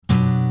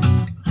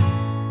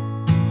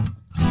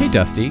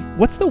Dusty,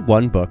 what's the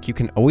one book you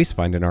can always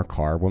find in our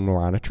car when we're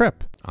on a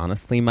trip?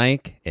 Honestly,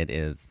 Mike, it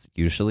is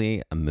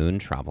usually a Moon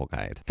travel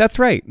guide. That's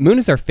right. Moon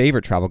is our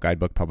favorite travel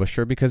guidebook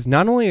publisher because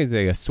not only are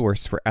they a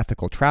source for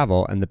ethical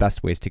travel and the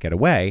best ways to get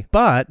away,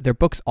 but their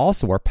books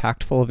also are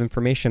packed full of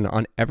information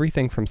on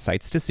everything from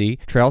sights to see,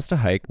 trails to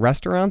hike,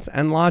 restaurants,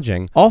 and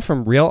lodging, all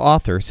from real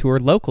authors who are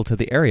local to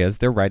the areas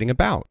they're writing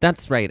about.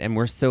 That's right, and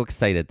we're so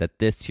excited that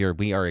this year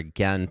we are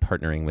again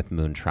partnering with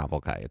Moon Travel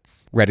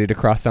Guides. Ready to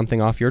cross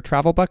something off your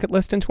travel bucket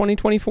list in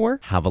 2024?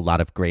 Have a lot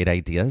of great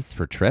ideas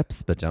for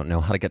trips, but don't know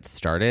how to get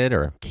started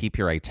or keep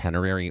your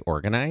itinerary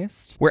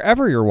organized?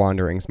 Wherever your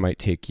wanderings might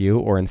take you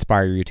or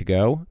inspire you to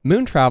go,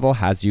 Moon Travel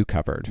has you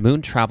covered.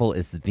 Moon Travel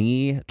is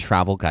the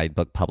travel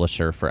guidebook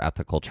publisher for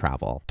ethical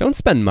travel. Don't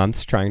spend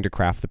months trying to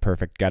craft the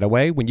perfect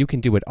getaway when you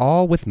can do it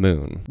all with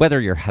Moon. Whether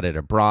you're headed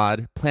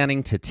abroad,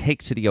 planning to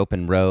take to the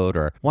open road,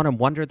 or want to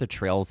wander the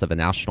trails of a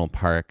national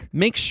park,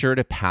 make sure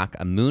to pack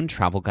a Moon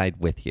travel guide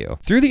with you.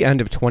 Through the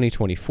end of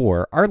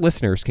 2024, our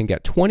listeners can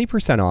get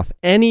 20% off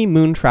any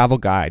Moon travel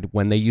guide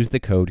when they use the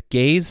code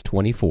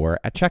GAZE24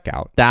 at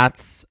checkout.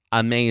 That's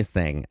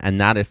amazing. And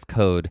that is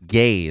code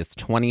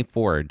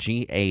GAZE24,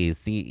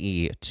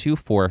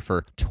 GAZE24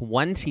 for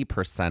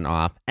 20%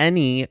 off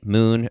any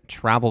Moon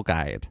travel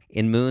guide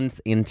in Moon's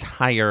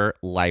entire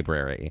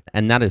library.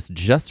 And that is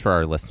just for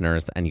our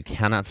listeners, and you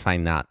cannot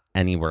find that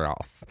anywhere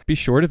else. Be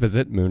sure to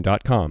visit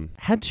moon.com.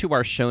 Head to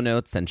our show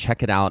notes and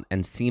check it out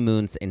and see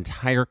Moon's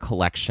entire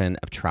collection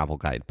of travel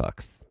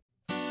guidebooks.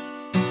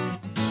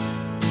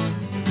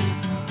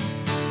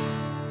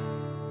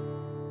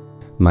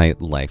 My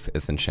life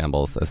is in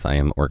shambles as I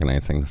am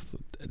organizing this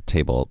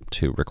table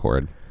to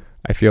record.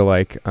 I feel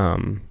like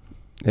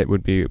it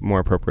would be more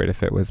appropriate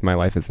if it was My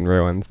Life is in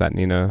Ruins, that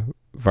Nia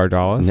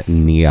Vardalos.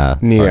 Nia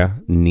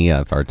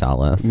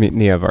Vardalos.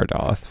 Nia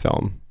Vardalos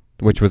film,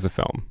 which was a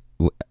film.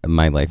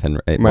 My Life in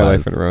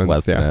Ruins.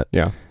 Wasn't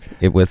yeah.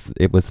 It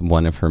was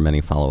one of her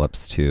many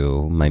follow-ups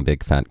to My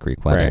Big Fat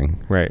Greek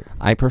Wedding. Right.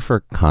 I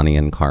prefer Connie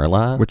and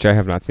Carla, which I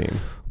have not seen.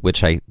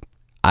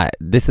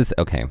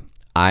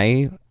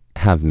 I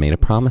have made a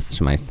promise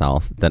to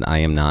myself that I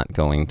am not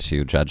going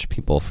to judge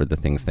people for the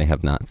things they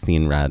have not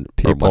seen, read,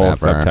 or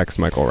whatever. Subtext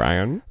Michael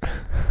Ryan.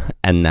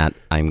 And that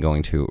I'm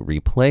going to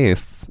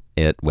replace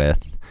it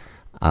with,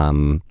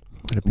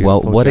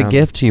 what a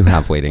gift you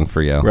have waiting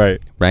for you.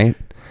 Right?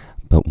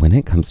 But when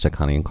it comes to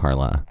Connie and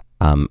Carla,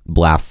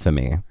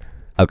 blasphemy.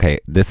 Okay,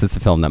 this is a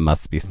film that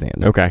must be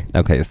seen.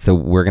 Okay, so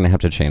we're going to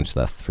have to change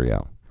this for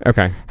you.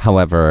 Okay.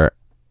 However,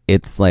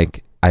 it's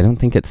like, I don't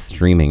think it's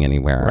streaming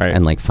anywhere, right.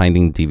 And like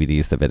finding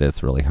DVDs of it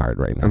is really hard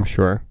right now. I'm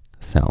sure.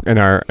 So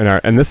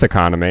in this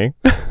economy,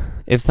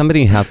 if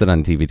somebody has it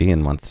on DVD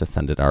and wants to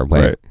send it our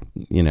way,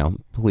 right.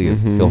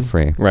 Please feel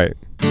free. Right.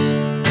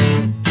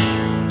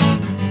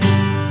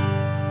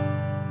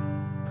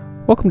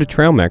 Welcome to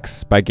Trail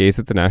Mix by Gaze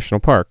at the National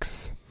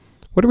Parks.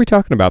 What are we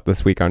talking about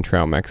this week on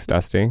Trail Mix,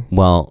 Dusty?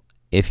 Well,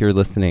 if you're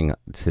listening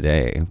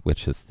today,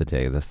 which is the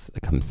day this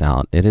comes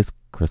out, it is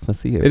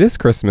Christmas Eve. It is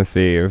Christmas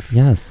Eve.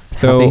 Yes.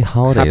 So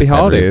happy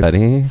holidays,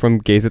 everybody. From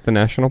Gaze at the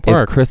National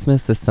Park. If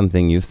Christmas is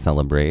something you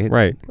celebrate,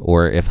 right,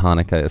 or if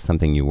Hanukkah is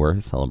something you were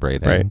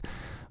celebrating, right,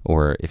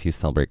 or if you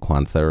celebrate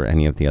Kwanzaa or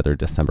any of the other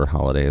December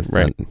holidays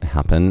right. that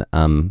happen,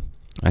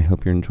 I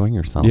hope you're enjoying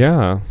yourself.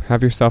 Yeah.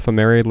 Have yourself a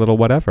merry little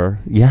whatever.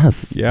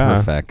 Yes.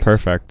 Yeah.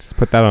 Perfect.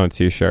 Put that on a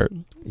t-shirt.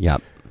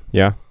 Yep.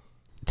 Yeah.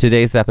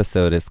 Today's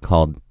episode is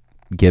called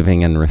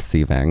Giving and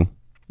Receiving.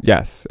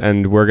 Yes,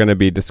 and we're going to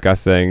be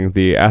discussing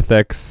the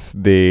ethics,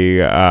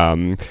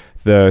 the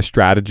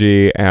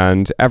strategy,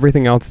 and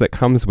everything else that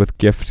comes with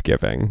gift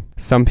giving.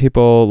 Some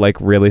people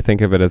really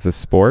think of it as a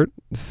sport.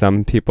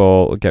 Some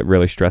people get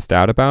really stressed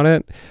out about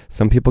it.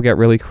 Some people get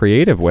really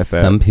creative with it.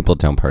 Some people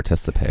don't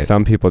participate.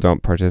 Some people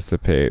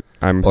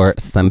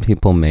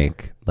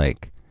make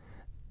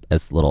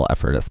as little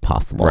effort as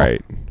possible.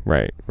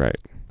 Right.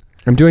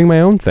 I'm doing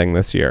my own thing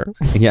this year.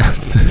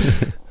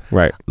 Yes.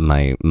 Right.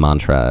 My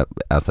mantra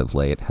as of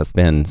late has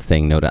been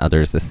saying no to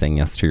others is saying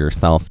yes to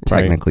yourself.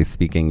 Right. Technically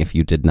speaking, if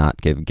you did not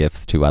give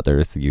gifts to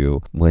others,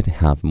 you would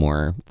have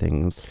more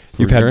things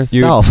for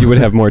yourself. You would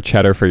have more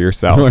cheddar for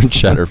yourself. More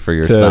cheddar for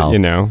yourself.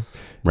 To,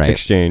 right.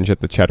 exchange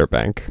at the Cheddar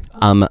Bank.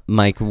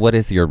 Mike, what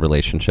is your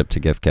relationship to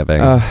gift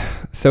giving?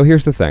 So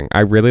here's the thing. I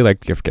really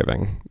like gift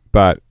giving,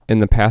 but in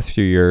the past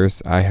few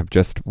years, I have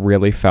just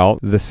really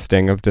felt the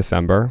sting of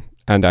December.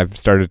 And I've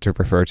started to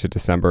refer to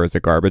December as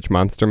a garbage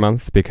monster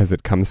month because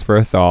it comes for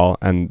us all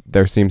and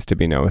there seems to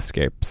be no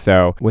escape.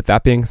 So with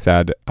that being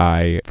said,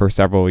 I, for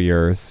several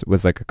years,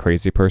 was like a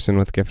crazy person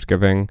with gift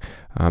giving.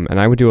 And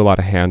I would do a lot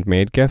of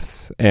handmade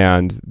gifts,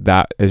 and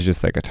that is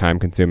just like a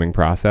time-consuming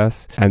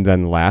process. And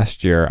then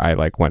last year,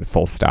 I went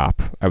full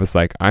stop. I was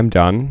like, I'm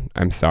done.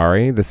 I'm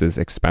sorry. This is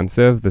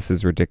expensive. This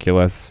is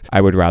ridiculous.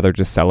 I would rather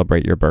just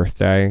celebrate your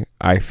birthday.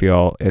 I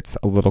feel it's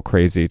a little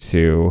crazy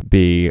to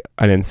be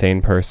an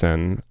insane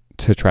person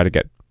to try to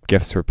get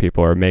gifts for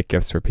people or make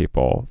gifts for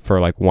people for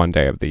one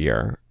day of the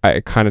year.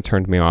 It kind of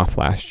turned me off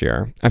last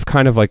year. I've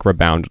kind of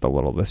rebounded a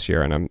little this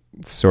year, and I'm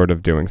sort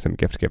of doing some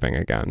gift giving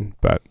again,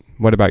 but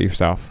What about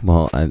yourself?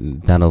 Well,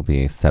 that'll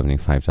be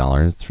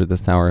 $75 for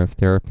this hour of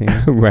therapy.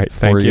 Right.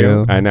 Thank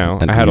you. I know.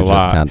 And I had a you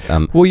lot. just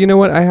had, Well, you know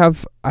what? I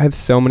have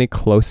so many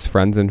close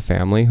friends and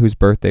family whose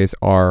birthdays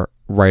are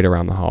right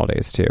around the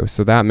holidays too.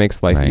 So that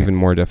makes life Right. even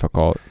more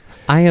difficult.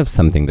 I have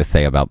something to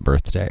say about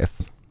birthdays.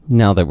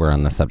 Now that we're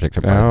on the subject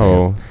of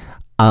birthdays.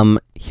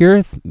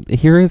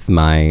 Here's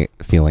my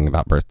feeling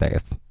about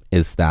birthdays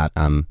is that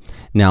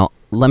now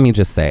let me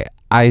just say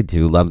I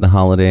do love the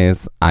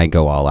holidays. I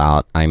go all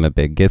out. I'm a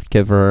big gift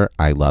giver.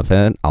 I love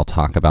it. I'll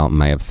talk about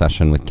my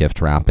obsession with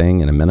gift wrapping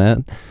in a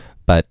minute.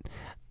 But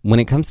when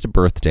it comes to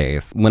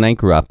birthdays, when I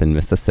grew up in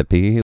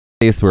Mississippi,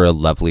 birthdays were a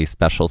lovely,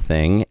 special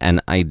thing.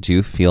 And I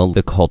do feel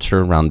the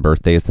culture around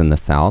birthdays in the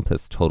South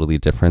is totally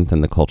different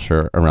than the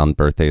culture around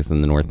birthdays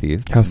in the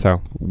Northeast. How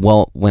so?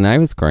 Well, when I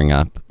was growing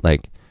up,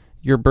 like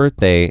your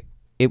birthday,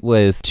 it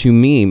was, to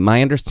me,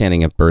 my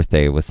understanding of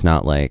birthday was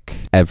not like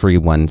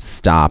everyone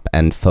stop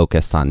and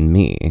focus on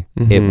me.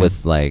 Mm-hmm. It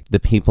was like the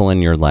people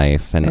in your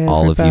life and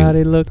all of you.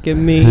 Everybody look at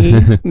me,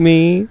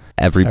 me.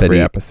 Everybody.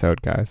 Every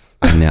episode, guys.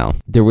 I know.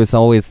 There was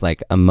always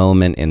like a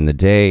moment in the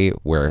day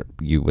where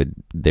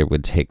there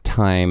would take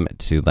time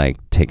to like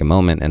take a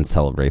moment and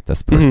celebrate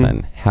this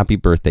person. Happy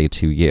birthday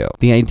to you.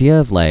 The idea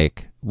of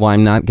like, well,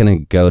 I'm not going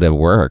to go to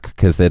work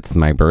because it's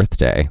my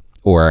birthday.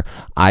 Or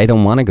I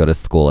don't want to go to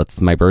school.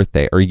 It's my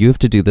birthday. Or you have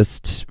to do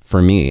this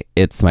for me.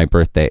 It's my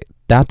birthday.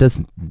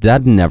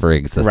 That never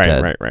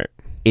existed. Right.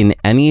 In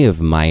any of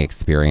my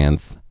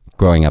experience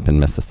growing up in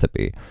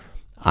Mississippi.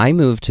 I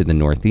moved to the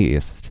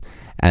Northeast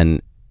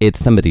and it's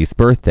somebody's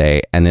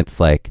birthday and it's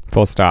like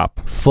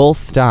Full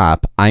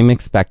stop. I'm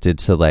expected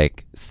to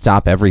like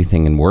stop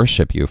everything and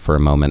worship you for a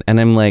moment. And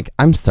I'm like,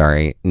 I'm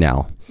sorry.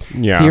 No.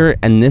 Yeah.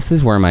 And this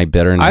is where my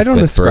bitterness I don't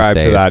with ascribe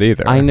to birthdays- that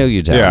either. I know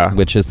you don't, Yeah.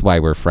 which is why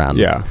we're friends.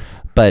 Yeah.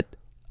 But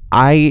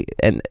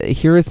and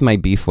here is my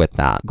beef with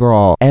that.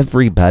 Girl,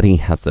 everybody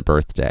has a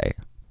birthday.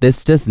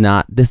 This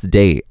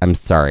date, I'm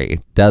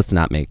sorry, does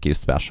not make you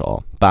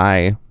special.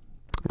 Bye.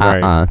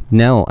 Right.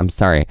 No, I'm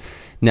sorry.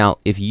 Now,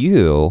 if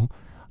you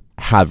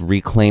have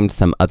reclaimed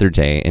some other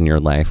day in your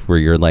life where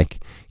you're like,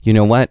 you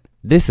know what?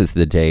 This is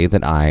the day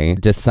that I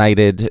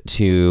decided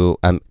to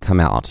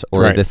come out,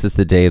 or Right. this is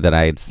the day that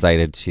I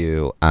decided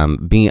to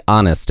be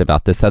honest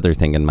about this other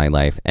thing in my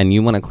life, and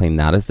you want to claim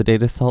that as the day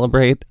to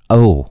celebrate?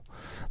 Oh,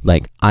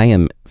 like I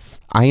am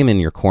in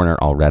your corner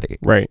already.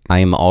 Right. I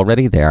am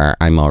already there.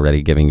 I'm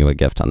already giving you a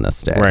gift on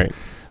this day. Right.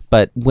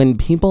 But when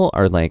people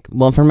are like,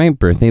 well, for my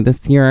birthday this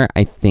year,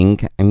 I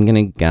think I'm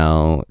going to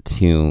go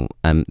to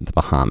the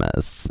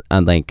Bahamas.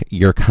 Like,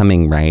 you're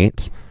coming,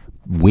 right?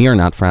 We are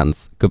not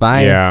friends.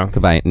 Goodbye. Yeah.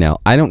 Goodbye. No,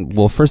 I don't.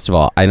 Well, first of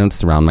all, I don't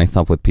surround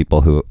myself with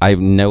people who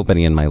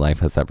nobody in my life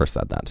has ever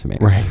said that to me.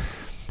 Right.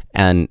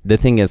 And the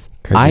thing is,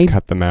 Because you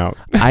cut them out.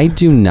 I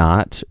do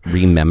not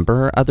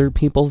remember other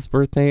people's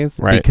birthdays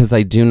Right. because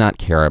I do not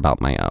care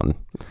about my own.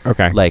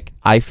 Okay. Like,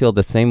 I feel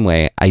the same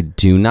way. I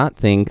do not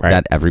think Right.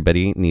 that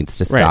everybody needs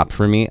to stop Right.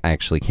 for me. I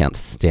actually can't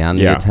stand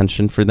the Yeah.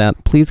 attention for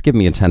that. Please give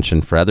me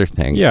attention for other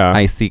things. Yeah.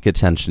 I seek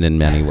attention in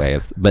many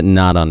ways, but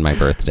not on my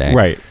birthday.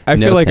 Right. I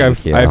No, feel like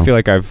thank you. I feel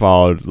like I've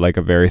followed like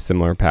a very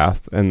similar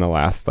path in the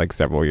last like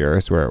several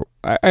years where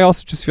I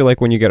also just feel like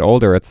when you get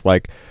older, it's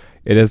like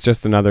it is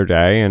just another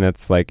day, and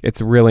it's like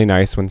it's really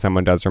nice when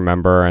someone does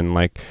remember and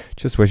like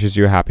just wishes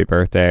you a happy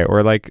birthday,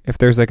 or like if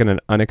there's like an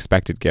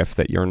unexpected gift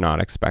that you're not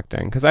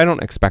expecting, because I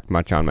don't expect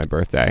much on my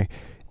birthday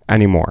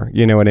anymore.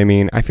 You know what I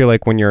mean? I feel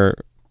like when you're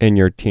in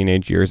your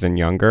teenage years and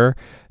younger,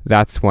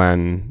 that's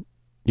when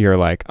you're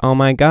like, oh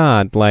my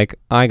God, like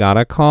I got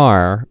a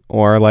car,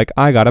 or like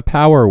I got a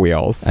Power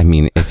Wheels. I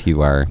mean, if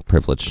you are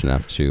privileged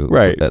enough to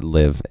Right.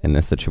 live in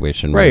a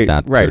situation where right,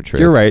 that's right. your truth.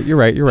 You're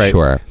right.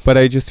 Sure. But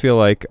I just feel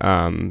like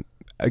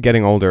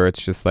getting older,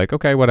 it's just like,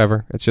 okay,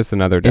 whatever. It's just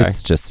another day.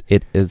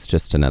 It is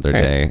just another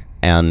Right. day.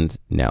 And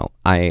no,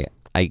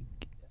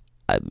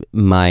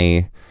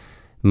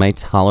 my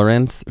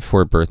tolerance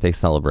for birthday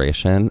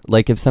celebration,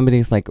 like if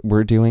somebody's like,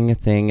 we're doing a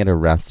thing at a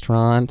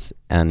restaurant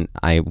and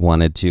I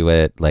want to do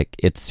it, like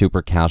it's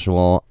super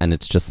casual and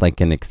it's just like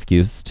an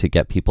excuse to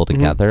get people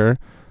together,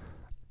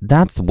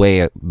 that's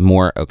way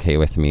more okay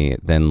with me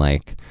than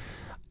like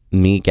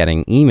me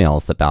getting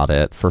emails about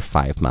it for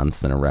 5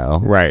 months in a row.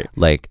 Right.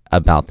 Like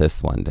about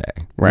this one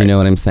day. Right. You know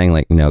what I'm saying?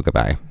 Like, no,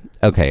 goodbye.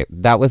 Okay,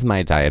 that was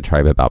my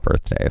diatribe about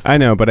birthdays. I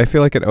know, but I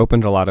feel like it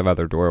opened a lot of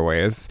other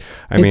doorways.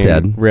 I It mean,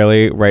 did.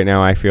 really, right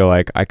now, I feel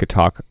like I could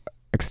talk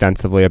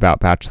extensively about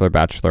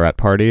bachelorette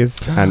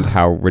parties and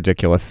how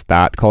ridiculous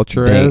that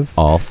culture They is.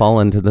 all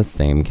fall into the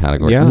same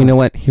category. Yeah. You know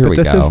what? Here but we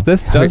this go.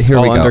 this does Here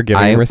we fall go. under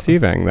giving and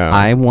receiving, though.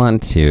 I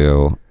want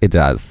to. It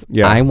does.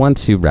 Yeah. I want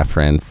to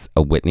reference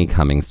a Whitney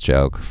Cummings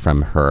joke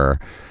from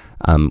her,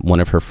 one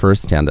of her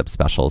first stand-up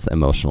specials,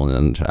 Emotional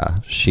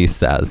Ninja.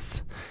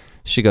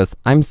 She goes,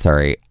 I'm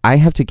sorry, I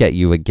have to get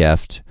you a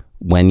gift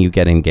when you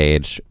get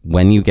engaged,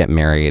 when you get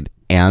married,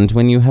 and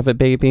when you have a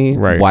baby.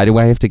 Right. Why do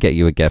I have to get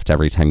you a gift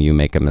every time you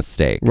make a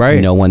mistake?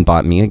 Right. No one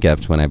bought me a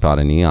gift when I bought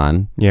a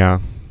Neon. Yeah.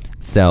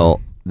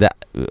 So that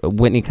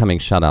Whitney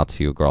Cummings, shout out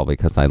to you, girl,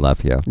 because I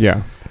love you.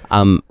 Yeah.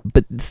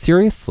 But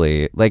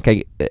seriously, like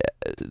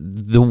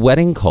the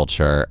wedding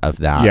culture of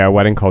that. Yeah,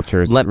 wedding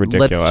culture is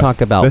ridiculous. Let's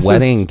talk about this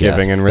wedding is gifts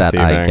giving and that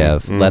receiving. I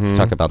give. Let's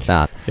talk about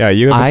that. Yeah,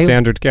 you have a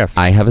standard gift.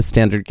 I have a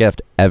standard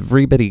gift.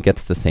 Everybody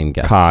gets the same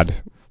gift. Cod.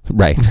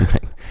 Right.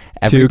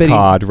 Two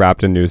cod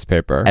wrapped in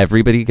newspaper.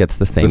 Everybody gets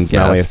the same gift. The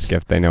smelliest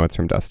gift. They know it's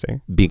from Dusty.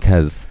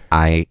 Because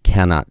I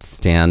cannot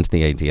stand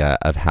the idea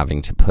of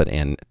having to put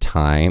in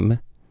time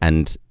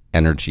and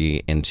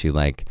energy into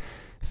like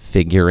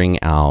figuring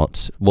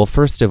out. Well,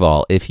 first of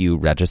all, if you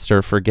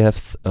register for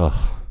gifts,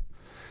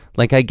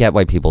 like I get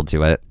why people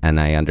do it, and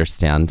I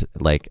understand.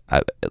 Like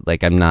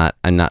I'm not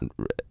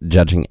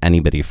judging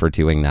anybody for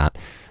doing that,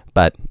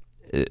 but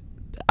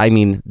I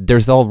mean,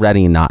 there's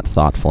already not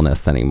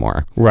thoughtfulness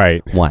anymore.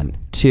 Right. 1,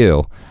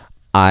 2.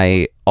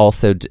 I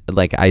also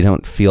I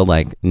don't feel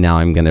like now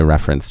I'm going to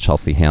reference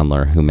Chelsea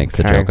Handler, who makes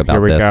a joke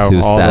about this, go.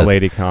 who All says, the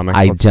lady comics,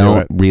 I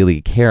don't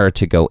really care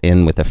to go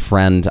in with a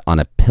friend on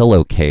a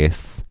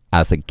pillowcase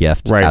as a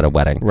gift at a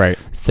wedding. Right.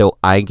 So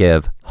I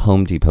give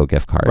Home Depot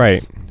gift cards.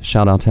 Right.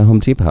 Shout out to Home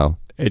Depot.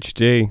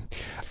 HD.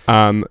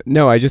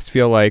 No, I just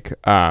feel like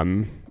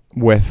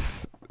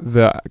with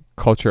the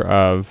culture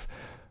of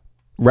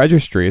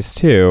registries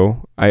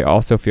too, I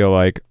also feel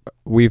like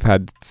we've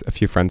had a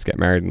few friends get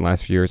married in the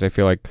last few years. I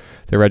feel like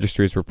the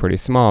registries were pretty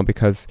small,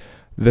 because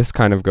this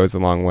kind of goes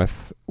along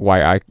with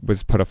why I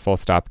was put a full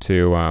stop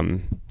to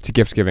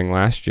gift giving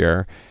last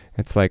year.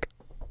 It's like,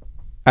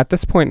 at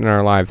this point in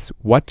our lives,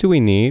 what do we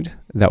need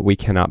that we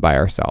cannot buy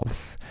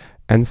ourselves?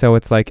 And so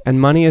it's like,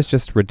 and money is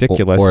just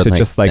ridiculous to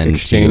just like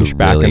exchange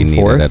back and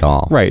forth. At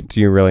all? Right.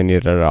 Do you really need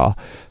it at all?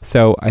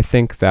 So I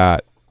think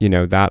that,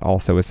 that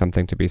also is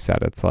something to be said.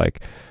 It's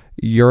like,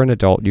 you're an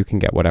adult, you can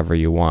get whatever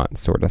you want,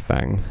 sort of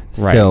thing.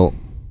 Right. So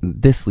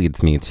this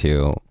leads me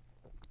to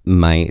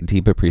my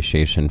deep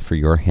appreciation for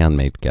your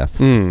handmade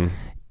gifts.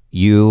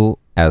 You,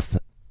 as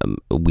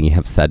we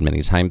have said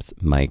many times,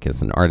 Mike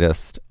is an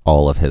artist.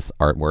 All of his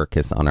artwork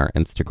is on our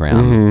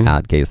Instagram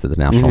at Gaze of the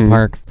National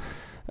Parks.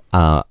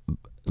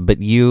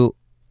 But you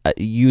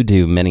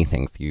do many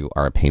things. You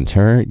are a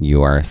painter.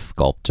 You are a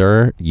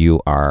sculptor.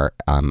 You are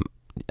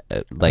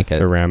like a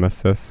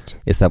ceramicist.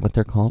 Is that what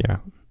they're called? Yeah.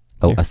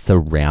 Oh, yeah. A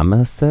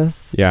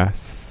ceramicist?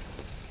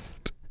 Yes.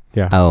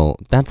 Yeah. Oh,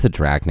 that's a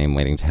drag name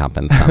waiting to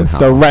happen somehow.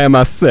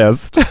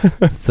 Ceramicist.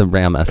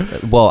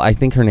 Ceramicist. Well, I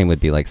think her name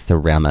would be like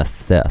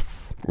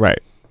Ceramicist.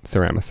 Right.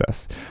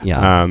 Ceramicist.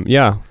 Yeah.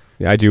 Yeah,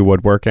 I do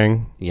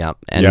woodworking. Yeah.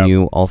 And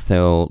you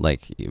also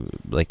like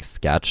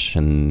sketch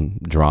and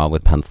draw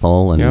with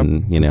pencil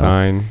and,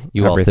 design.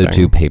 You everything. also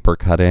do paper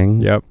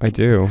cutting. Yep, I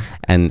do.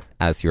 And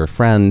as your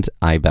friend,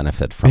 I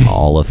benefit from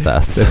all of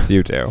this. This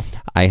you do.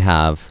 I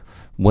have...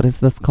 What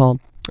is this called?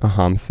 A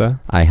hamsa.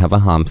 I have a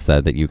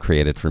hamsa that you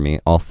created for me.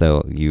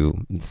 Also,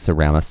 you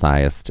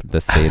ceramicized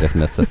the state of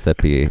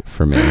Mississippi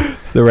for me.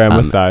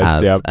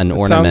 Ceramicized, as an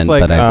ornament,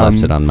 like, but I've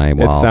left it on my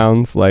wall. It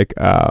sounds like,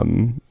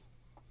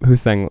 who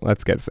sang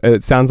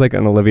it sounds like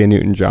an Olivia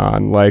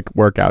Newton-John, like,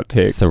 workout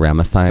tape.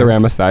 Ceramicize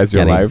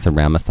your life.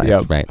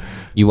 Ceramicized, right.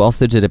 You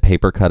also did a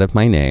paper cut of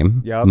my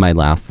name, my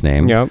last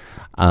name. Yep.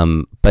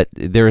 But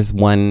there's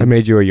one... I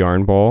made you a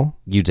yarn bowl.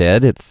 You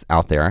did? It's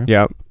out there.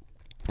 Yep.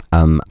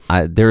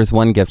 There's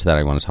one gift that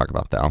I want to talk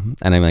about, though,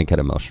 and I might get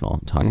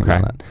emotional talking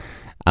about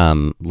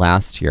it.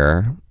 Last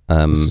year,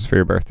 this is for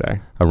your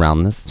birthday.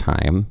 Around this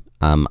time,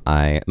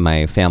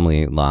 my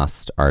family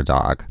lost our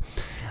dog.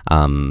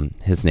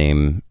 His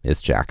name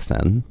is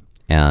Jackson,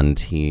 and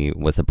he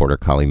was a border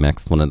collie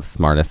mix, one of the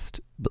smartest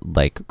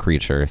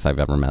creatures I've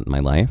ever met in my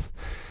life.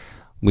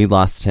 We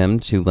lost him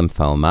to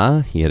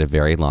lymphoma. He had a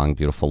very long,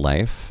 beautiful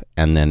life,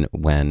 and then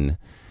when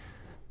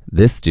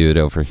this dude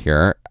over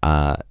here,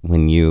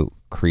 when you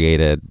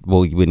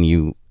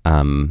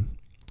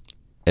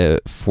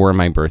for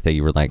my birthday,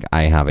 you were like,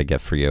 I have a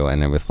gift for you.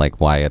 And I was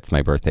like, why? It's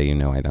my birthday.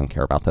 I don't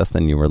care about this.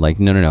 And you were like,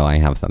 no, I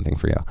have something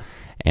for you.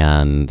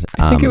 And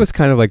I think it was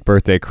kind of like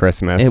birthday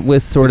Christmas. It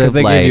was sort of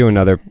like... Because they gave you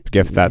another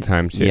gift that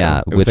time, too.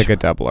 Yeah. It was like a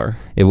doubler.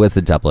 It was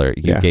a doubler.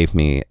 You gave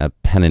me a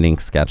pen and ink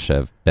sketch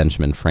of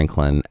Benjamin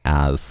Franklin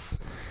as...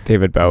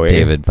 David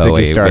Bowie, which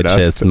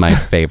is my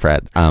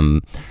favorite.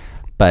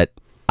 But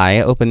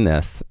I opened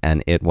this,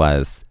 and it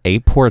was a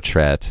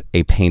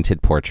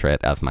painted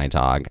portrait of my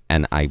dog,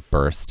 and I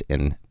burst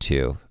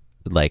into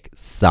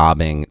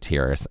sobbing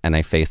tears. And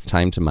I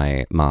FaceTimed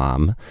my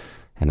mom,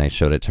 and I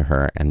showed it to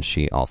her, and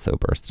she also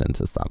burst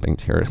into sobbing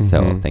tears.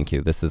 So thank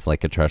you. This is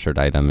like a treasured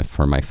item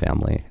for my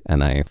family,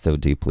 and I so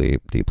deeply,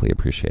 deeply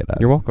appreciate it.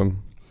 You're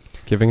welcome.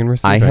 Giving and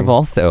receiving.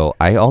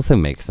 I also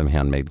make some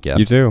handmade gifts.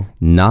 You do?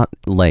 Not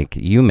like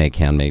you make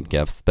handmade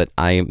gifts, but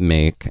I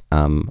make,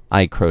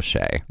 I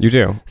crochet. You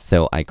do?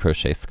 So I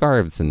crochet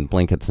scarves and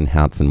blankets and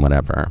hats and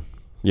whatever.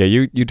 Yeah,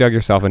 you dug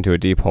yourself into a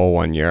deep hole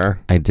one year.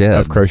 I did.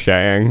 Of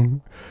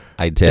crocheting.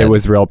 I did. It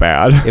was real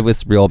bad.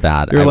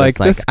 You're like,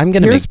 I'm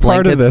going to make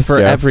blankets for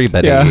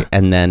everybody. Yeah.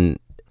 And then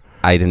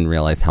I didn't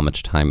realize how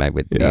much time I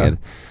would need.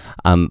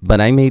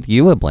 But I made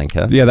you a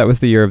blanket. Yeah, that was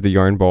the year of the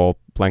yarn bowl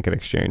blanket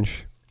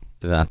exchange.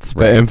 That's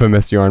The right.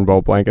 infamous yarn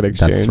bowl blanket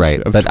exchange. That's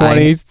right. Of But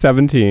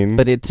 2017.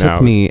 But it No,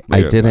 took me. was I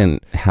later than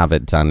that. didn't have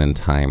it done in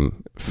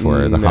time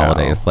for the No.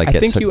 holidays. Like I it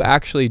think took, you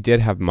actually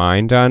did have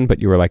mine done, but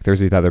you were like, "There's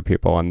these other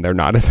people, and they're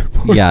not as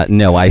important." Yeah.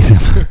 No. I.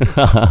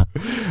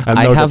 and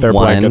I know have that their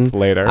one. blankets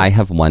later. I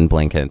have one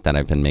blanket that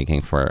I've been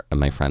making for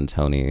my friend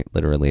Tony,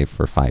 literally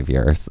for 5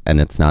 years, and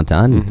it's not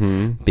done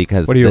Mhm.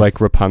 because What do you this-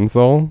 like,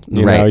 Rapunzel?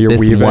 You right. know, you're this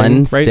weaving. one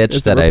right? stitch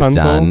Is it that I've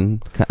Rapunzel?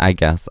 done. I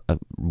guess.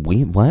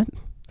 What?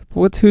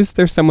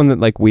 There's someone that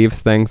like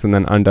weaves things and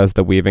then undoes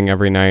the weaving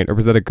every night, or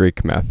was that a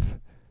Greek myth?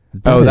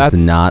 That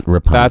is not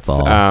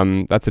Rapunzel.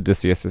 That's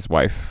Odysseus's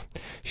wife.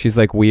 She's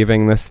like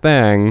weaving this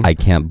thing. I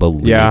can't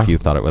believe Yeah. you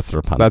thought it was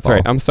Rapunzel. That's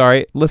right. I'm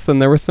sorry. Listen,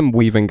 there was some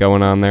weaving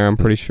going on there. I'm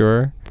pretty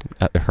sure.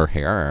 Her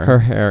hair. Her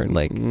hair,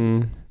 Like,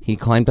 he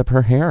climbed up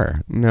her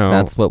hair. no,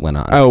 That's what went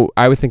on. Oh,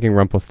 I was thinking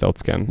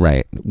Rumpelstiltskin.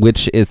 Right.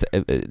 Which is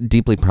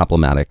deeply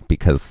problematic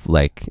because,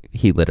 like,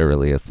 he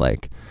literally is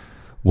like,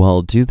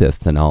 well, do this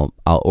and I'll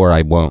or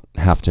I won't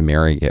have to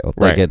marry you.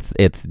 Like, Right.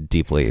 it's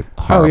deeply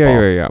horrible.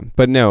 Oh yeah.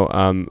 But no,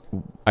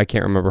 I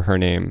can't remember her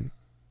name.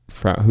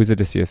 Who's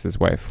Odysseus's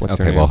wife? What's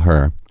her Okay, name? well,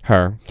 her.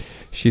 Her.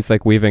 She's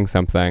like weaving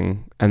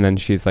something, and then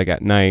she's like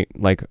at night,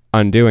 like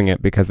undoing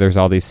it because there's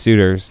all these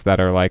suitors that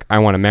are like, I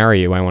want to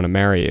marry you, I want to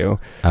marry you.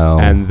 Oh.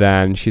 And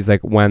then she's like,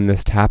 when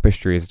this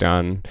tapestry is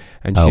done,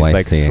 and Oh, she's I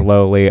like see.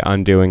 slowly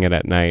undoing it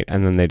at night,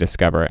 and then they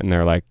discover it, and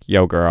they're like,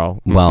 yo, girl,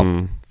 Well,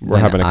 we're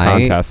when having a I-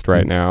 contest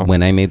right now.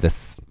 When I made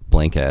this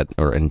blanket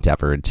or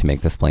endeavored to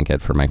make this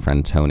blanket for my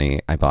friend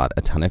Tony, I bought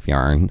a ton of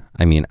yarn.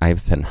 I mean,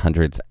 I've spent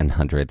hundreds and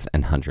hundreds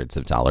and hundreds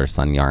of dollars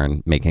on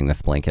yarn making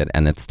this blanket,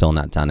 and it's still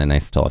not done, and I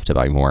still have to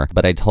buy more.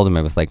 But I told him,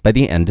 I was like, by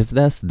the end of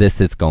this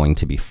is going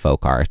to be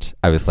folk art.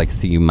 I was like,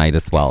 so you might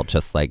as well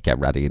just like get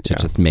ready to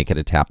just make it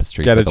a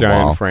tapestry Get for a the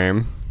giant wall.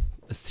 frame,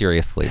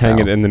 Seriously, hang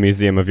though. it in the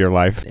museum of your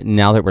life.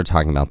 Now that we're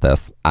talking about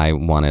this, I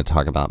want to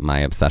talk about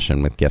my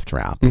obsession with gift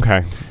wrap.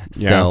 Okay.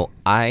 Yeah. So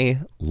I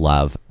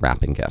love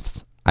wrapping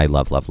gifts. I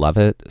love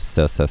it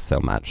so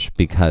much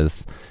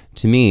because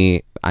to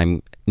me,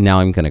 I'm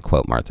going to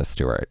quote Martha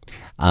Stewart.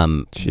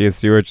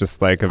 Jeez, you were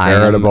just like a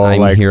veritable I'm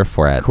like here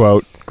for it.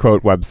 quote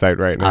website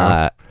right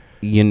now.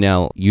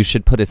 You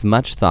should put as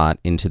much thought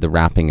into the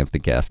wrapping of the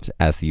gift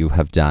as you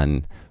have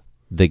done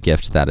the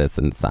gift that is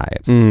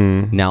inside.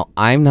 Now,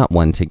 I'm not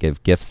one to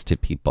give gifts to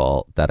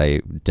people that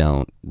I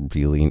don't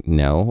really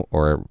know,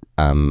 or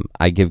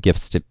I give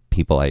gifts to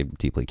people I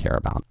deeply care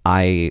about.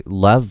 I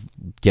love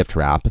gift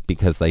wrap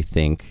because I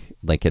think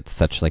like it's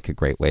such like a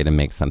great way to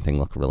make something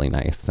look really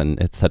nice, and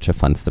it's such a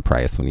fun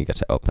surprise when you get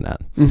to open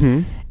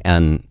it.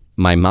 And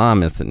my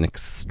mom is an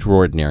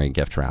extraordinary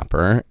gift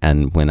wrapper,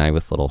 and when I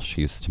was little,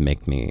 she used to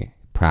make me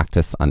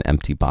practice on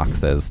empty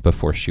boxes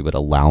before she would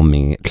allow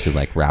me to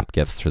like wrap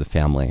gifts for the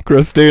family.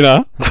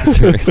 Christina.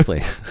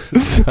 Seriously.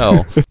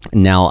 So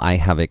now I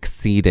have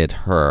exceeded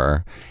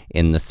her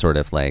in the sort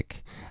of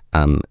like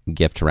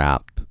gift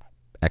wrap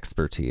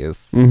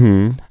expertise.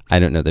 I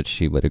don't know that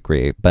she would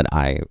agree, but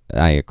I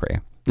agree.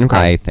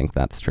 Okay. I think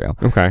that's true.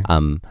 Okay.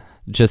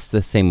 Just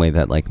the same way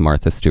that like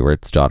Martha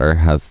Stewart's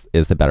daughter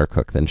is a better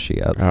cook than she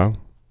is. Oh.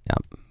 Yeah.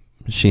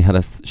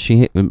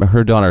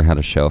 Her daughter had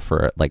a show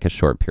for like a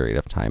short period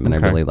of time, and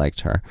Okay. I really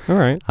liked her. All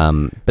right.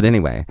 But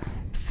anyway,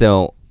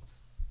 so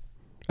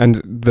And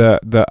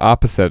the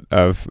opposite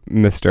of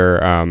Mr.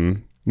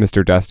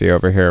 Dusty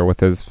over here with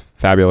his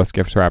fabulous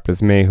gift wrap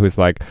is me, who's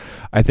like,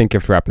 I think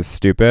gift wrap is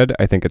stupid.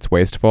 I think it's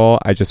wasteful.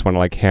 I just want to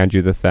like hand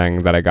you the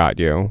thing that I got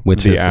you.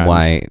 which The is end.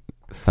 why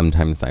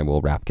sometimes I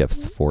will wrap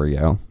gifts for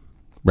you.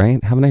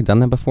 Right? Haven't I done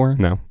that before?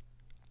 No.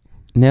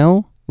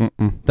 No?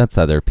 Mm-mm. That's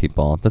other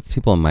people. That's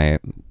people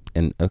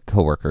in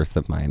coworkers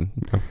of mine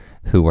Oh.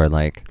 who are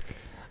like,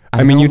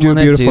 I mean, you don't do a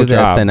wanna beautiful this,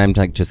 job. and I'm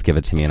like, just give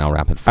it to me and I'll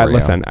wrap it for you.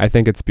 Listen, I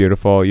think it's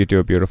beautiful. You do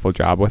a beautiful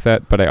job with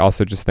it, but I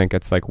also just think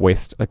it's like a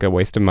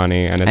waste of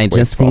money, and it's I just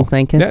wasteful.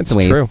 think like it's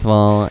Yeah, true.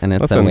 wasteful and it's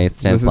a Listen, waste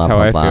of this is blah, how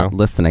blah, I blah. feel.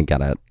 Listen, I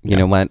get it. You Yeah.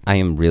 know what? I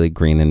am really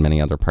green in many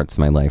other parts of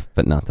my life,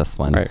 but not this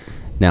one. Right.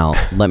 Now,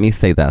 let me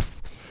say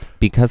this.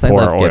 Because I Pour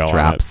love oil gift on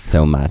wrap it.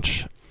 so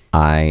much,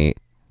 I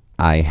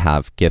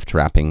have gift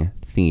wrapping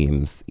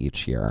themes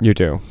each year. You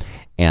do.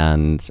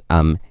 And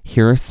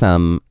here are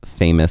some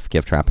famous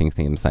gift wrapping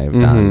themes I have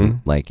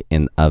done, like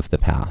of the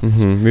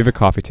past. We have a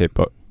coffee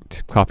table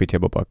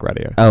book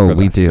ready. Oh, for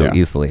we this, do yeah.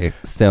 easily.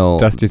 So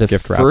Dusty's the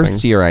gift first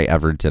wrappings. year I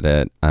ever did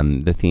it,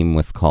 the theme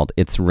was called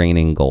 "It's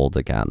Raining Gold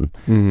Again,"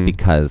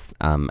 because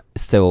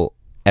so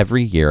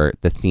every year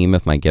the theme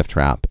of my gift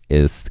wrap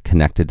is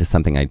connected to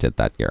something I did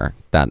that year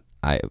that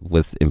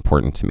was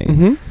important to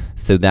me.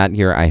 So that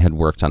year I had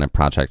worked on a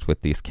project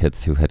with these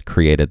kids who had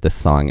created this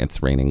song,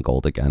 It's Raining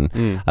Gold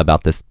Again,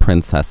 about this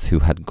princess who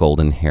had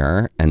golden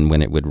hair, and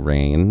when it would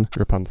rain,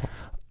 Rapunzel.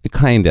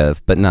 kind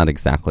of, but not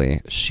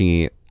exactly.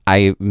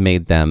 I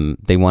made them,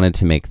 they wanted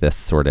to make this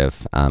sort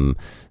of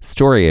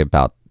story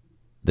about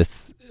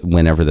this,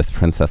 whenever this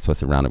princess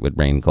was around, it would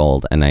rain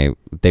gold. And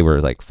they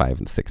were like 5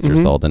 and 6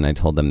 years old, and I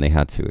told them they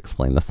had to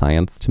explain the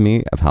science to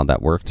me of how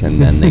that worked,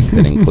 and then they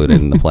could include it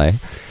in the play.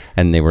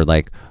 And they were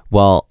like,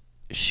 well,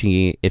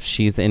 if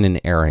she's in an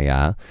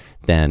area,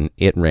 then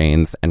it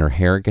rains and her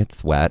hair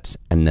gets wet,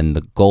 and then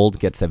the gold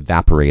gets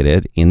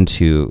evaporated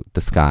into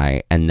the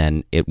sky, and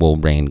then it will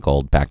rain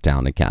gold back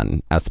down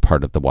again as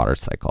part of the water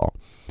cycle.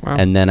 Wow.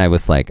 And then I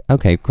was like,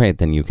 okay, great,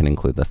 then you can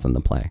include this in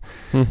the play.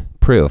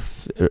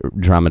 Proof,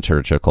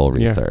 dramaturgical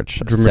research.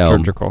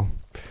 Dramaturgical.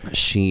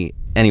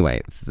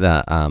 Anyway,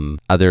 the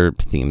other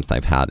themes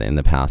I've had in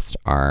the past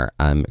are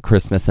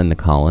Christmas in the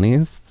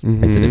colonies.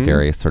 I did a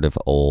very sort of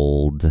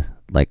old,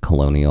 like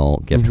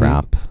colonial gift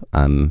wrap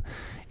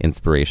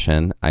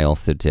inspiration. I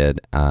also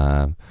did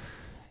 1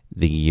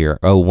 year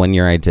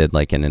I did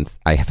like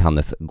I found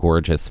this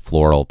gorgeous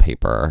floral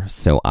paper.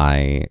 So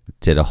I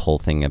did a whole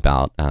thing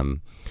about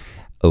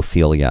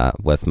Ophelia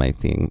was my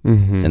theme,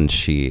 and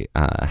she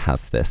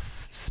has this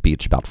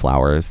speech about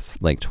flowers,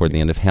 like toward the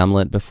end of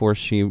Hamlet before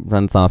she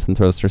runs off and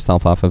throws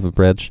herself off of a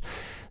bridge.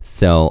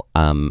 So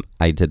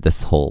I did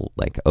this whole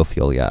like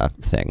Ophelia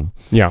thing.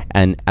 Yeah.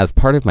 And as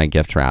part of my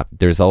gift wrap,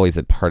 there's always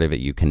a part of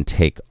it you can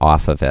take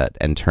off of it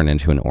and turn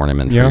into an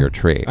ornament for your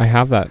tree. I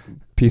have that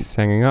piece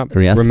hanging up.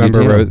 Yes,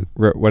 remember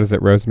what is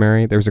it,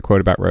 Rosemary? There was a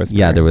quote about Rosemary.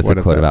 Yeah, there was a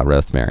quote about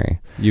Rosemary.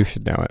 You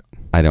should know it.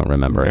 I don't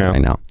remember it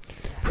right now.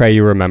 Pray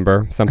you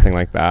remember, something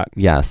like that.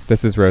 Yes.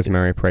 This is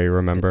Rosemary, pray you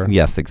remember.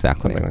 Yes,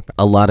 exactly. Something like that.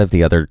 A lot of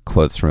the other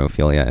quotes from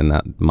Ophelia in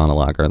that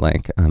monologue are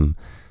like,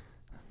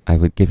 I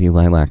would give you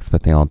lilacs,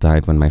 but they all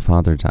died when my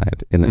father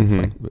died. And it's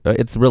like,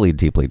 it's really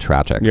deeply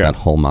tragic, that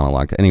whole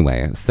monologue.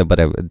 Anyway, so, but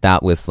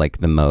that was like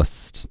the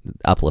most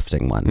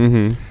uplifting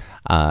one.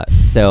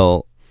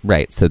 So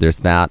there's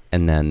that.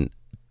 And then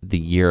the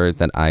year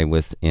that I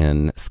was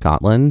in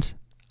Scotland,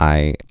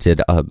 I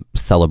did a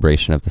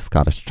celebration of the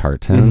Scottish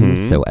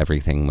tartan, so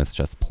everything was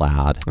just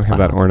plaid. I have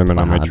that ornament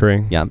on my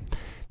tree. Yeah.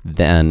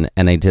 And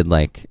I did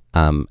like,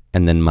 and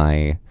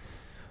then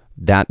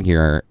that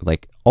year,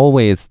 like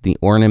always, the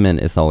ornament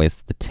is always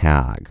the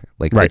tag.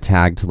 Like the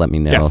tag to let me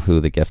know who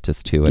the gift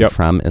is to and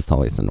from is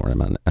always an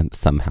ornament and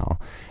somehow.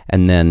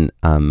 And then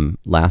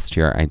last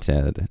year I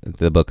did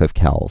the Book of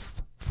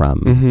Kells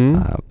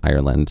from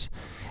Ireland.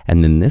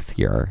 And then this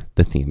year,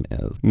 the theme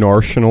is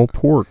National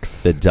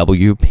Parks. The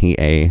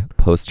WPA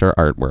poster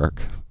artwork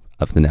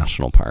of the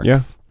national parks. Yeah.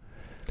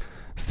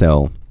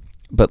 So,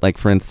 but like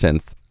for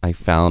instance, I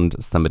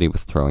found somebody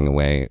was throwing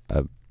away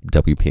a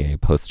WPA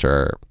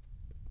poster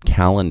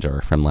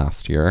calendar from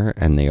last year,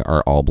 and they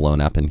are all blown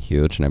up and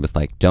huge. And I was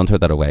like, don't throw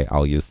that away.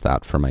 I'll use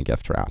that for my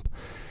gift wrap.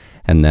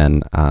 And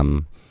then,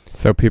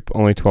 so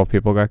only 12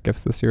 people got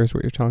gifts this year is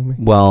what you're telling me?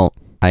 Well,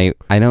 I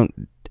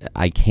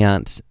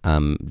can't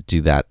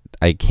do that.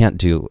 I can't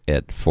do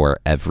it for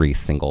every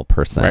single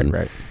person.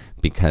 Right.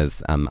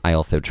 Because I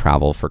also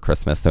travel for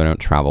Christmas, so I don't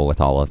travel with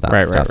all of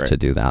that stuff to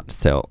do that.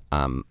 So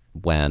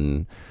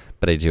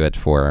but I do it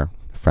for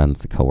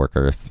friends,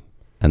 coworkers,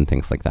 and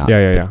things like that.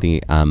 Yeah.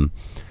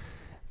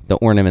 The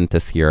ornament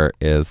this year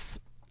is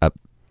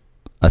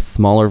a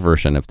smaller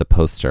version of the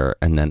poster,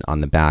 and then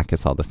on the back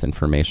is all this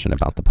information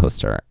about the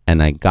poster.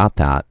 And I got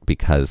that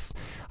because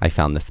I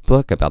found this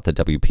book about the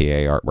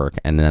WPA artwork,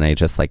 and then I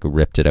just like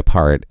ripped it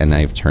apart and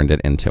I've turned it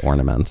into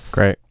ornaments.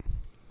 Great.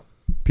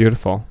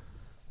 Beautiful.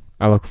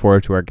 I look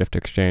forward to our gift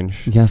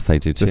exchange. Yes, I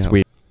do too. This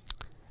week.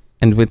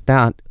 And with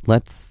that,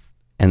 let's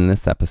end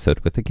this episode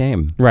with a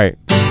game. Right.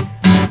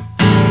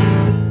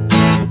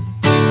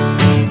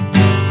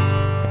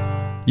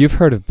 You've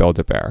heard of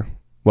Build-A-Bear.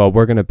 Well,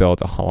 we're going to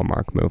build a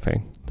Hallmark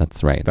movie.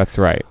 That's right. That's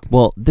right.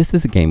 Well, this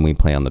is a game we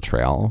play on the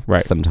trail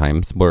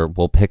sometimes where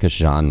we'll pick a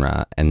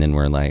genre and then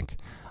we're like,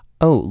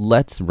 oh,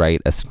 let's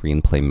write a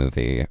screenplay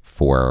movie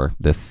for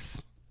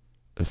this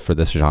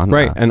genre.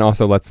 Right. And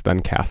also let's then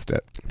cast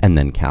it. And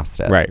then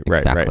cast it. Right.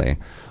 Exactly.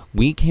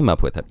 We came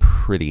up with a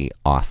pretty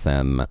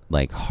awesome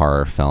like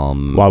horror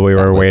film while we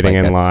were waiting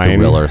in line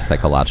thriller,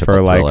 psychological for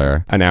thriller,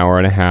 like an hour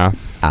and a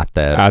half at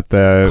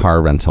the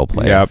car rental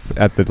place. Yep,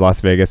 at the Las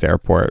Vegas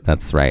airport.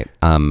 That's right.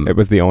 It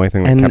was the only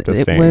thing that kept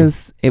us sane.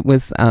 It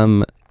was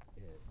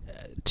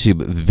to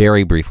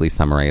very briefly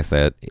summarize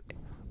it,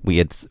 we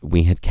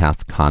had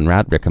cast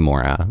Conrad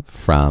Ricamora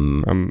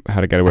from How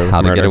to Get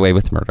Away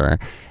with Murder.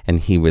 And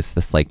he was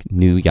this like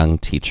new young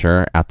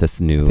teacher at this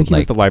new. I think he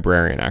was the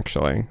librarian,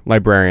 actually.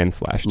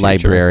 Librarian/teacher.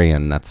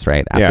 Librarian, that's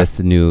right. At this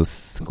new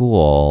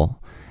school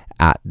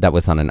that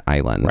was on an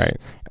island. Right.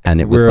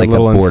 And it was like a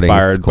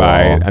boarding school.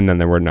 And then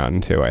there were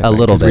none too, I think. A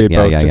little bit, we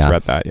both just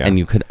read that, And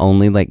you could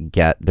only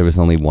there was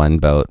only one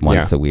boat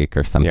once a week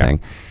or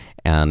something.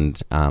 Yeah.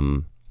 And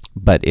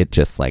but it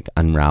just like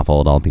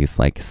unraveled all these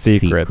like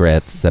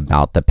secrets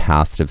about the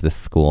past of the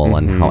school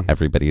and how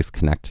everybody's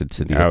connected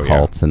to the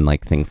occult and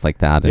like things like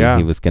that. And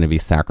he was going to be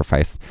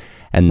sacrificed.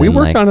 And we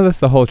worked on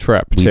this the whole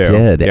trip too. We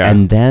did. Yeah.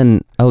 And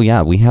then, we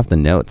have the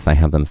notes. I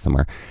have them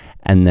somewhere.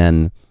 And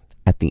then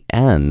at the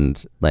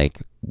end, like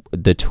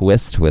the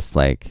twist was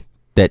like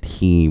that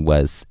he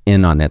was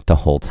in on it the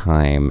whole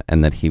time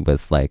and that he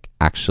was like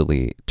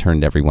actually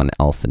turned everyone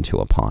else into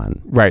a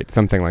pawn. Right.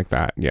 Something like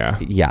that. Yeah.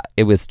 Yeah.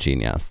 It was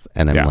genius.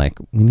 And I'm like,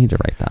 we need to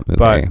write that movie.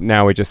 But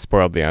now we just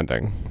spoiled the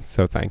ending.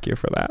 So thank you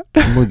for that.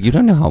 Well, you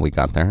don't know how we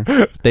got there.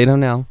 They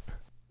don't know.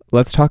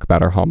 let's talk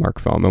about our Hallmark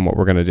film and what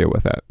we're going to do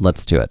with it.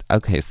 Let's do it.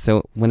 Okay,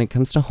 so when it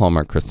comes to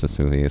Hallmark Christmas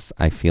movies,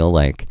 I feel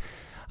like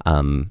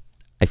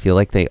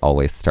they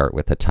always start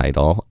with a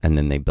title and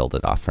then they build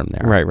it off from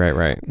there.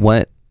 Right.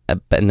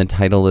 And the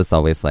title is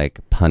always like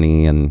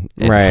punny and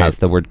it has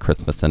the word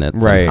Christmas in it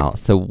somehow. Right.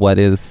 So what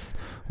is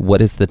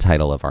the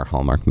title of our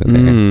Hallmark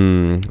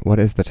movie? What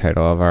is the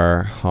title of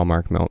our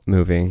Hallmark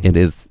movie? It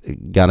is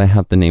gotta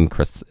have the name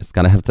it's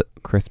gotta have the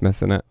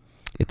Christmas in it.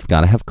 It's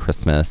gotta have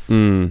Christmas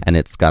and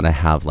it's gotta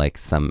have like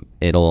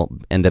it'll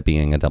end up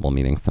being a double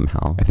meaning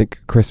somehow. I think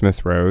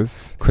Christmas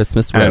Rose.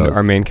 Christmas Rose. And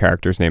our main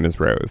character's name is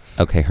Rose.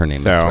 Okay, her name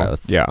is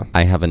Rose. Yeah.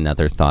 I have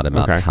another thought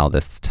about how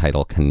this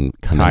title can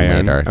come tie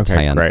in later. Okay,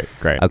 tie in.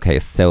 Great. Okay,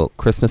 so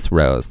Christmas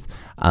Rose.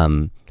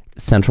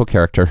 Central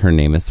character, her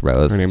name is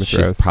Rose.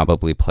 She's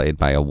probably played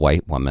by a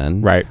white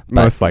woman. Right,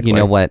 but most likely. You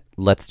know what?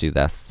 Let's do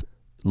this.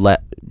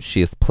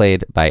 She is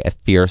played by a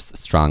fierce,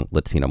 strong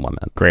Latina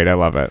woman. Great, I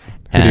love it.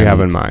 Who do you have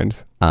in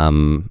mind?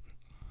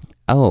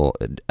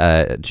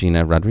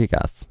 Gina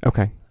Rodriguez.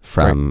 Okay.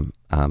 From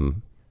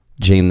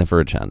Jane the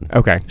Virgin.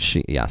 Okay.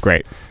 Yes.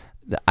 Great.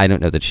 I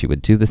don't know that she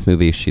would do this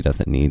movie. She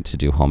doesn't need to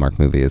do Hallmark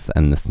movies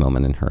in this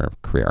moment in her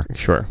career.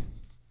 Sure.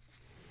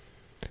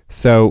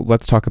 So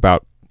let's talk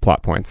about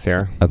plot points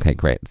here. Okay,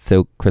 great.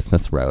 So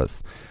Christmas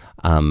Rose.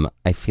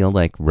 I feel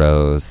like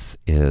Rose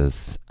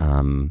is...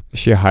 Is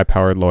she a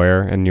high-powered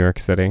lawyer in New York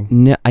City?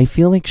 No, I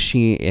feel like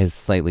she is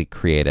slightly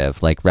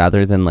creative. Like,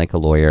 rather than like a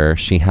lawyer,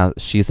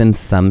 she's in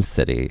some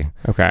city.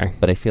 Okay.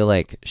 But I feel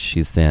like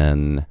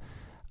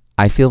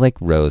I feel like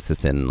Rose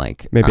is in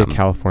like... Maybe a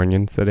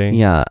Californian city?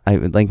 Yeah,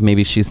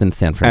 maybe she's in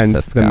San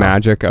Francisco. And the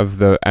magic of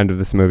the end of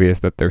this movie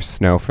is that there's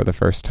snow for the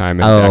first time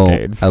in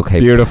decades.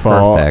 Okay,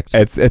 beautiful.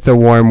 Perfect. It's a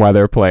warm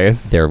weather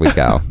place. There we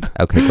go.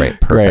 Okay,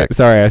 great. Perfect. Great.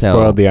 Sorry, I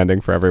spoiled the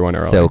ending for everyone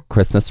earlier. So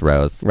Christmas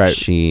Rose. Right.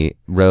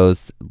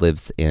 Rose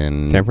lives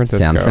in San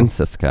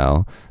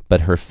Francisco,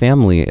 but her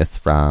family is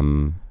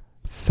from...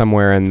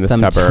 somewhere in the some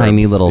suburbs.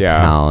 Tiny little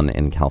town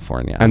in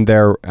California. And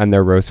they're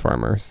rose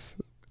farmers.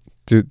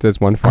 Does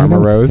one farm a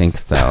rose? I don't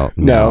think so.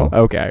 No.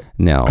 Okay.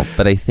 No,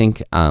 but I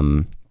think,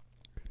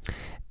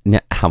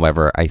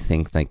 however, I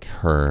think like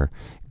her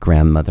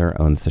grandmother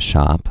owns a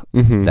shop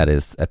that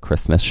is a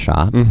Christmas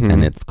shop,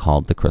 and it's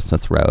called the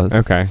Christmas Rose.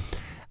 Okay.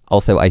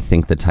 Also, I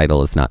think the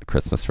title is not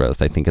Christmas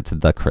Rose. I think it's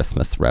the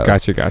Christmas Rose.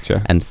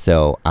 Gotcha. And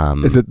so,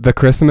 is it the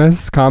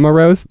Christmas,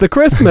 Rose? The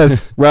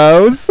Christmas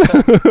Rose.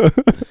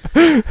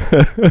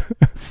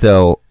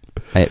 So,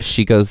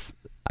 she goes.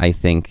 I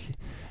think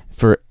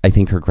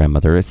her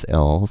grandmother is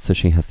ill, so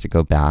she has to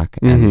go back.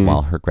 And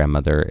while her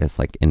grandmother is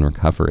like in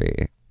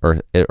recovery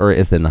or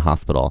is in the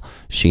hospital,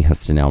 she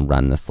has to now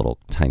run this little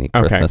tiny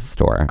Christmas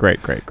store. Great.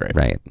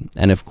 Right.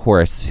 And of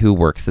course, who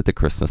works at the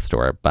Christmas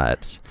store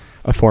but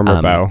a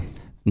former beau?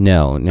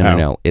 No.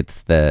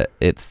 It's the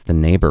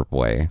neighbor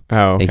boy.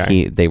 Oh,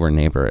 okay. They were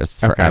neighbors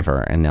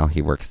forever, and now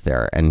he works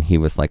there. And he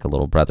was like a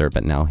little brother,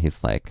 but now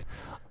he's like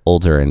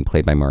older and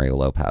played by Mario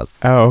Lopez.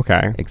 Oh,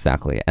 okay.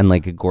 Exactly. And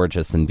like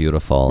gorgeous and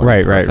beautiful.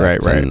 And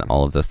right. And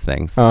all of those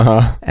things.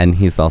 Uh-huh. And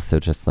he's also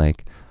just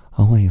like,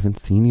 oh, I haven't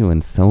seen you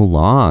in so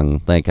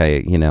long. Like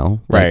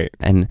right.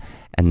 And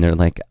they're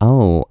like,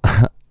 oh,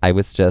 I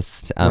was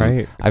just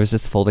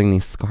folding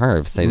these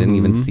scarves. I didn't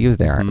even see you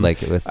there.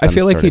 Like it was. I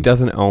feel like he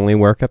doesn't only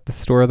work at the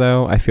store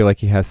though. I feel like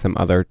he has some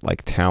other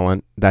like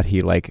talent that he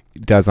like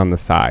does on the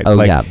side. Oh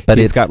like, yeah, but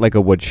he's got like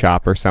a wood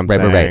shop or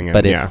something. Right.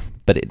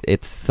 But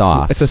it's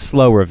soft. It's a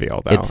slow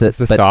reveal though. It's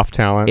a soft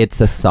talent.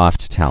 It's a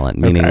soft talent,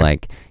 meaning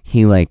like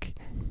he like.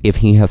 If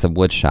he has a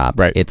wood shop,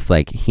 it's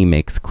like he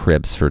makes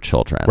cribs for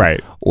children. Right.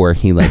 Or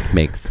he like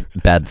makes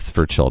beds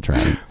for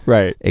children.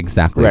 Right.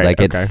 Exactly. Right, like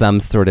it's some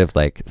sort of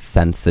like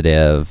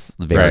sensitive,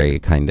 very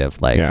kind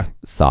of like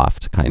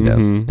soft kind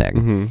of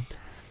thing.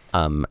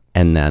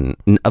 And then,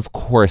 of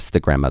course, the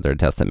grandmother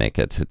doesn't make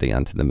it to the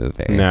end of the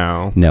movie.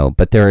 No,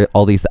 but there are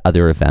all these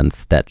other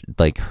events that,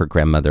 like, her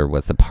grandmother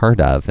was a part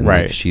of, and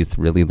like, she's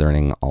really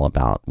learning all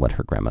about what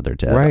her grandmother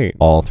did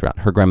all throughout.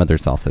 Her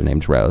grandmother's also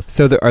named Rose.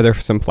 So, are there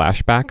some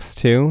flashbacks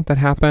too that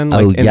happen?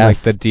 Like, in like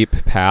the deep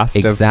past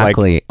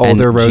exactly. of like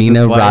older Rose's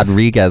Gina life?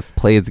 Rodriguez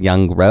plays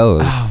young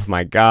Rose. Oh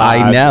my god!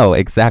 I know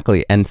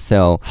exactly, and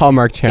so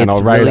Hallmark Channel,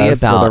 it's right? Really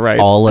about the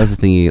all of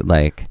the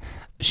like.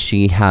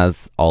 She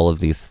has all of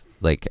these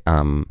like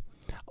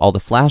all the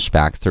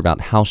flashbacks are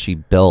about how she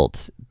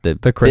built the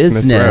Christmas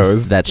business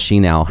Rose that she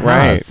now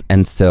has.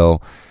 And so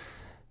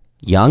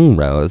young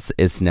Rose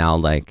is now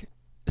like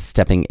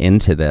stepping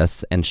into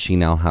this, and she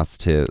now has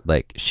to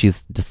like,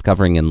 she's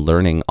discovering and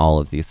learning all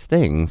of these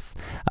things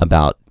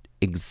about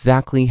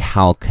exactly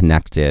how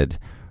connected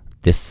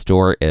this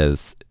store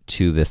is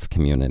to this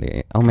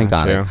community. Oh my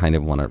God, I kind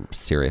of want to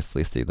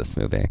seriously see this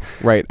movie.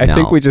 Right. I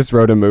think we just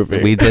wrote a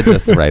movie. We did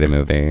just write a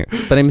movie.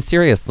 But I'm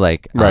serious,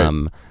 like,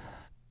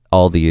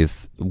 all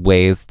these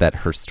ways that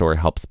her store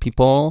helps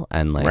people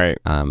and like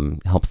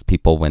helps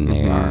people when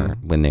they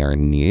are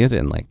in need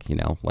and like, you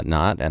know,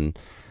 whatnot. And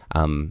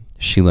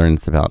she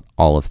learns about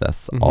all of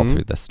this all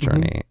through this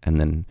journey. And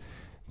then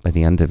by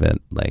the end of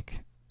it, like,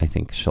 I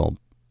think she'll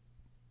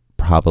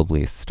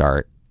probably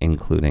start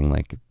including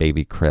like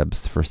baby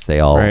cribs for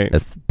sale Right.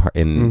 as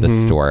in the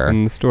store,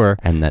 In the store.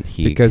 and that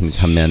he Because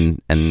can come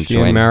in and she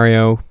join. and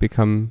Mario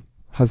become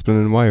husband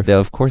and wife.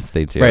 Of course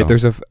they do. Right,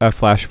 there's a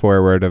flash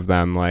forward of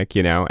them, like,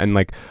 you know, and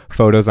like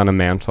photos on a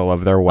mantle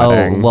of their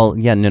wedding. Oh, well,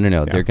 yeah, no.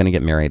 Yeah. They're going to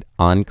get married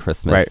on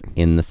Christmas Right.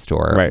 in the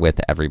store Right.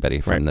 with everybody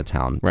from Right. the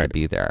town to Right.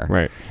 be there.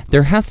 Right.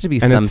 There has to be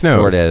And it some snows.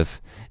 sort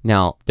of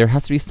there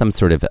has to be some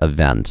sort of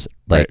event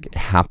like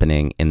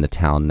happening in the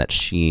town that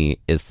she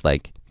is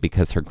like,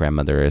 because her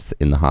grandmother is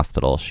in the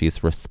hospital,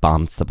 she's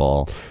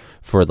responsible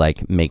for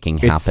like making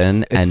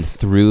happen. And it's-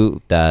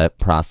 through the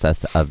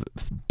process of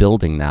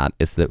building that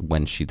is that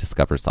when she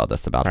discovers all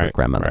this about her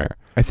grandmother. Right.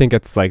 I think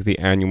it's like the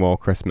annual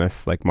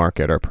Christmas like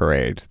market or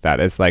parade that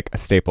is like a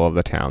staple of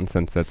the town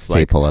since it's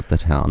Staple of the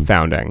town. like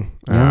founding.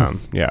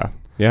 Yes.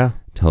 Yeah.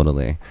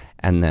 Totally.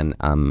 And then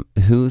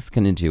who's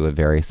going to do a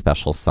very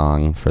special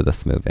song for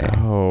this movie?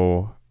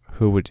 Oh,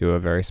 who would do a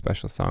very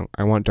special song?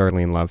 I want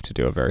Darlene Love to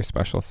do a very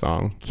special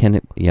song. Can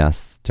it?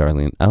 Yes,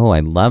 Darlene. Oh, I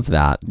love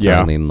that.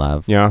 Yeah. Darlene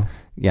Love. Yeah.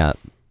 Yeah.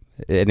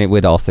 And it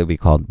would also be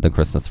called The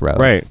Christmas Rose.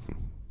 Right.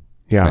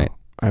 Yeah. Right.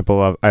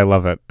 I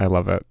love it. I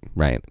love it.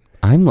 Right.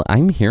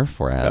 I'm here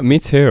for it. Me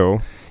too.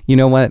 You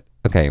know what?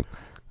 Okay.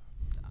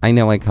 I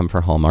know I come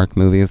for Hallmark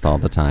movies all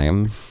the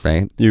time,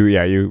 right? You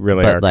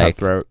really But, are like,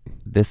 cutthroat.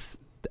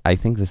 I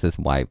think this is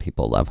why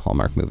people love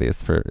Hallmark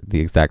movies, for the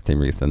exact same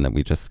reason that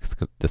we just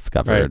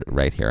discovered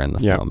right here in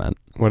this Yeah. moment.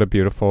 What a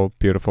beautiful,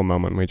 beautiful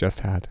moment we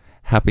just had.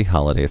 Happy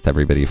holidays,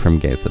 everybody, from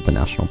Gays at the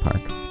National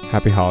Parks.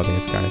 Happy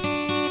holidays,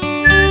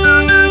 guys.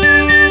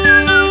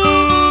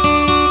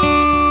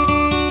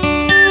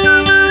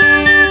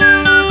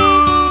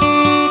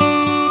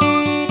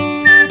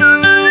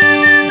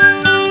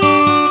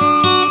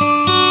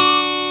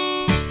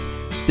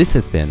 This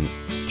has been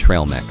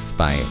Trail Mix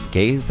by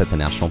Gays at the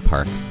National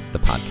Parks, the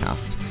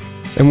podcast.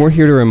 And we're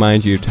here to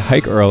remind you to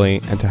hike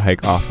early and to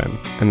hike often,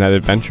 and that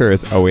adventure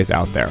is always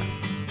out there.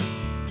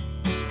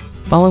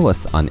 Follow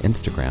us on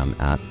Instagram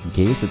at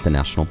Gays at the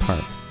National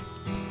Parks.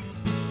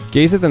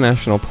 Gaze at the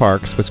National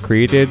Parks was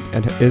created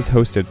and is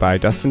hosted by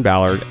Dustin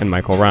Ballard and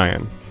Michael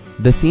Ryan.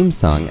 The theme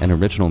song and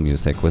original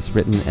music was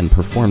written and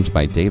performed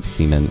by Dave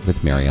Seaman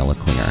with Mariella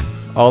Klinger.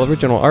 All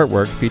original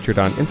artwork featured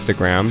on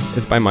Instagram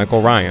is by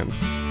Michael Ryan.